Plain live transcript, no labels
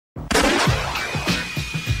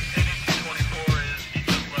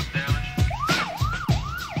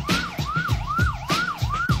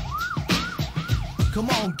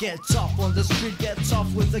Get tough on the street, get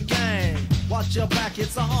tough with the gang. Watch your back,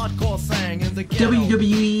 it's a hardcore thing in the ghetto.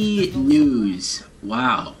 WWE News.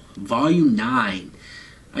 Wow. Volume 9.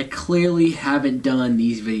 I clearly haven't done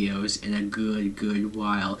these videos in a good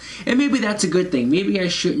while. And maybe that's a good thing. Maybe I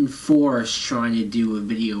shouldn't force trying to do a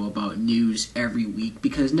video about news every week,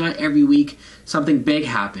 because not every week something big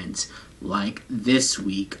happens. Like this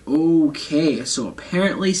week. Okay, so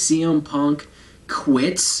apparently CM Punk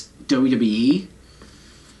quits WWE.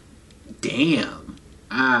 Damn.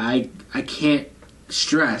 I can't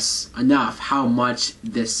stress enough how much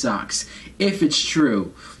this sucks. If it's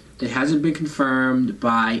true. It hasn't been confirmed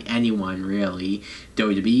by anyone, really.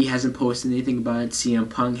 WWE hasn't posted anything about it. CM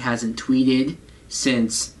Punk hasn't tweeted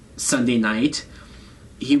since Sunday night.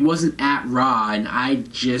 He wasn't at Raw, and I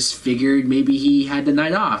just figured maybe he had the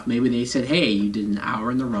night off. Maybe they said, hey, you did an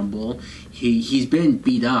hour in the Rumble. He's been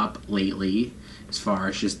beat up lately, as far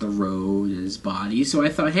as just the road and his body. So I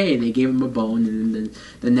thought, hey, they gave him a bone, and then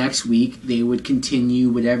the next week they would continue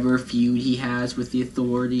whatever feud he has with the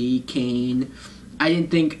Authority, Kane. I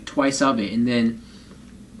didn't think twice of it. And then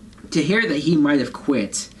to hear that he might have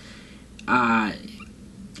quit,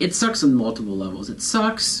 it sucks on multiple levels. It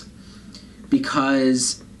sucks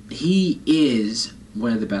because he is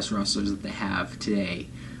one of the best wrestlers that they have today.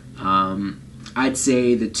 I'd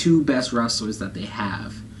say the two best wrestlers that they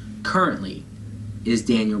have currently is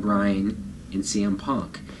Daniel Bryan and CM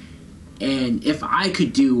Punk. And if I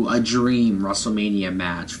could do a dream WrestleMania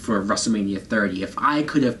match for WrestleMania 30, if I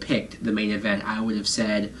could have picked the main event, I would have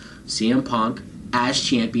said CM Punk as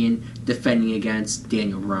champion defending against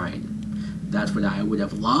Daniel Bryan. That's what I would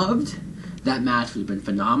have loved. That match would have been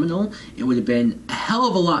phenomenal. It would have been a hell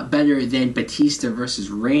of a lot better than Batista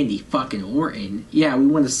versus Randy fucking Orton. Yeah, we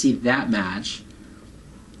want to see that match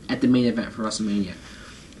at the main event for WrestleMania.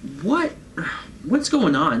 What's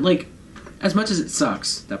going on? Like, as much as it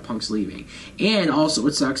sucks that Punk's leaving, and also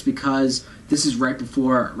it sucks because this is right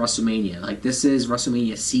before WrestleMania. Like, this is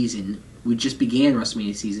WrestleMania season. We just began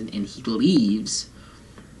WrestleMania season, and he leaves.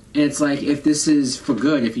 And it's like, if this is for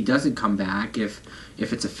good, if he doesn't come back, if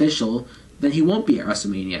it's official, then he won't be at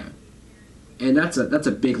WrestleMania. And that's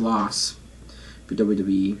a big loss for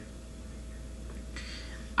WWE.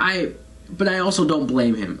 But I also don't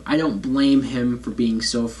blame him. I don't blame him for being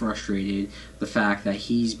so frustrated. The fact that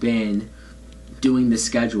he's been doing this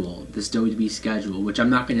schedule, this WWE schedule, which I'm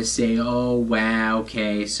not going to say, oh, wow,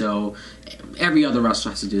 okay, so every other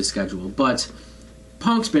wrestler has to do a schedule. But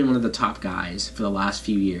Punk's been one of the top guys for the last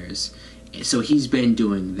few years. So he's been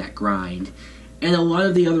doing that grind. And a lot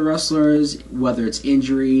of the other wrestlers, whether it's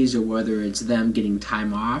injuries or whether it's them getting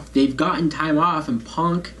time off, they've gotten time off, and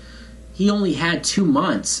Punk, he only had 2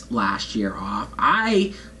 months last year off.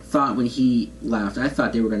 I thought when he left, I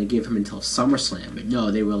thought they were going to give him until SummerSlam, but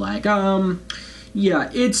no, they were like, yeah,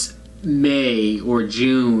 it's May or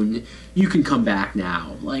June, you can come back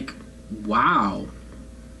now. Like, wow.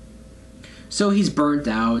 So he's burnt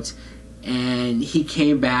out, and he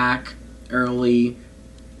came back early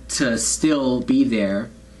to still be there,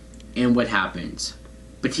 and what happens?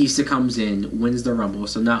 Batista comes in, wins the Rumble,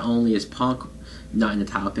 so not only is Punk not in the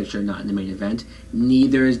title picture, not in the main event,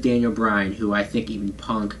 neither is Daniel Bryan, who I think even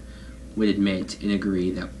Punk would admit and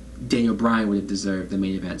agree that Daniel Bryan would have deserved the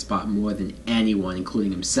main event spot more than anyone,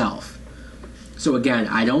 including himself. So again,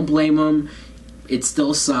 I don't blame him. It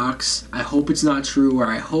still sucks. I hope it's not true, or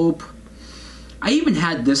I even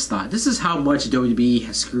had this thought. This is how much WWE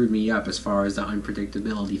has screwed me up as far as the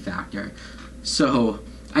unpredictability factor. So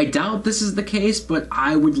I doubt this is the case, but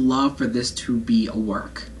I would love for this to be a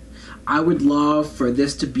work. I would love for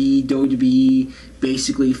this to be WWE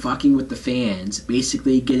basically fucking with the fans,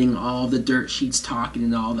 basically getting all the dirt sheets talking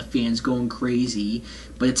and all the fans going crazy,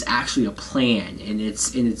 but it's actually a plan, and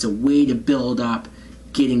it's a way to build up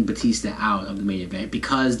getting Batista out of the main event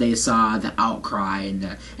because they saw the outcry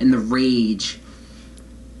and the rage.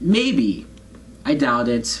 Maybe. I doubt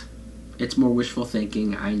it. It's more wishful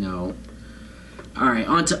thinking, I know. Alright,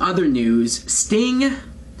 on to other news. Sting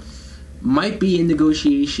might be in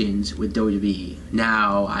negotiations with WWE.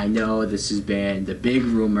 Now, I know this has been the big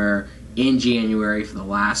rumor in January for the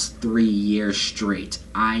last 3 years straight.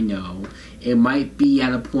 I know. It might be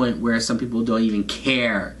at a point where some people don't even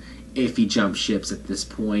care if he jumps ships at this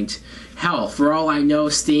point. Hell, for all I know,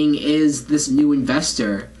 Sting is this new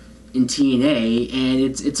investor in TNA, and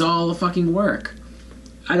it's all a fucking work.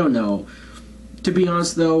 I don't know. To be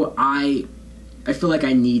honest, though, I feel like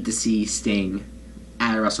I need to see Sting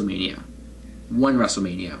at a WrestleMania. One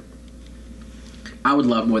WrestleMania. I would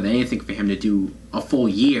love more than anything for him to do a full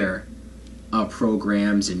year of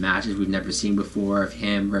programs and matches we've never seen before of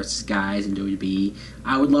him versus guys in WWE.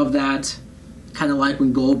 I would love that. Kind of like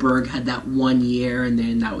when Goldberg had that 1 year and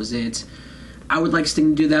then that was it. I would like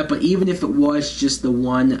Sting to do that, but even if it was just the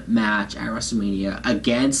one match at WrestleMania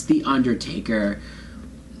against The Undertaker,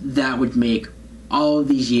 that would make all of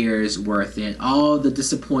these years worth it. All the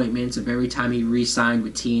disappointments of every time he re-signed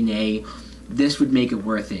with TNA, this would make it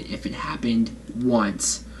worth it if it happened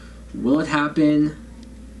once. Will it happen?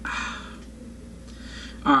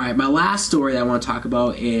 Alright, my last story that I want to talk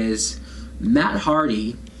about is Matt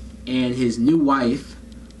Hardy and his new wife,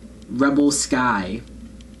 Rebel Skye,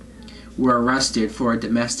 were arrested for a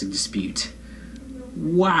domestic dispute.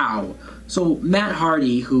 Wow. So Matt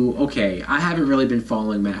Hardy, who, okay, I haven't really been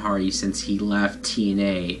following Matt Hardy since he left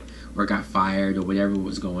TNA or got fired or whatever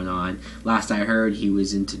was going on. Last I heard, he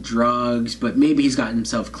was into drugs, but maybe he's gotten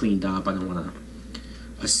himself cleaned up. I don't want to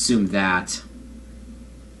assume that.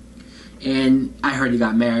 And I heard he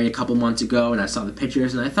got married a couple months ago, and I saw the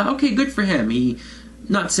pictures, and I thought, okay, good for him.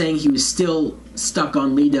 Not saying he was still stuck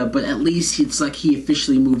on Lita, but at least it's like he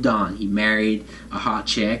officially moved on. He married a hot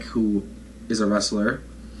chick who is a wrestler.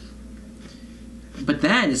 But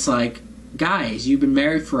then it's like, guys, you've been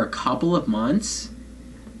married for a couple of months,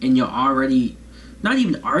 and you're already not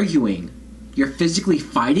even arguing. You're physically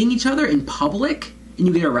fighting each other in public, and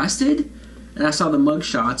you get arrested? And I saw the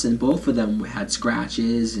mugshots, and both of them had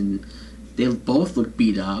scratches, and they both looked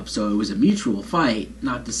beat up, so it was a mutual fight.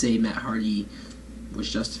 Not to say Matt Hardy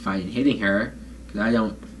was justified in hitting her, because I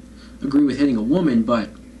don't agree with hitting a woman, but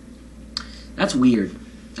that's weird.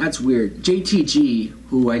 That's weird. JTG,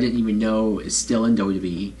 who I didn't even know is still in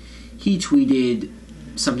WWE, he tweeted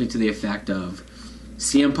something to the effect of,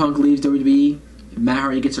 CM Punk leaves WWE, Matt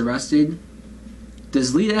Hardy gets arrested.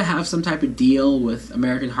 Does Lita have some type of deal with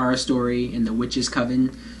American Horror Story and the Witches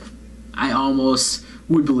Coven? I almost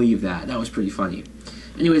would believe that. That was pretty funny.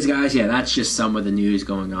 Anyways, guys, yeah, that's just some of the news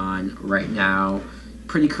going on right now.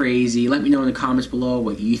 Pretty crazy. Let me know in the comments below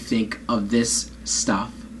what you think of this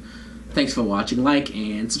stuff. Thanks for watching. Like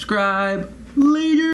and subscribe. Later.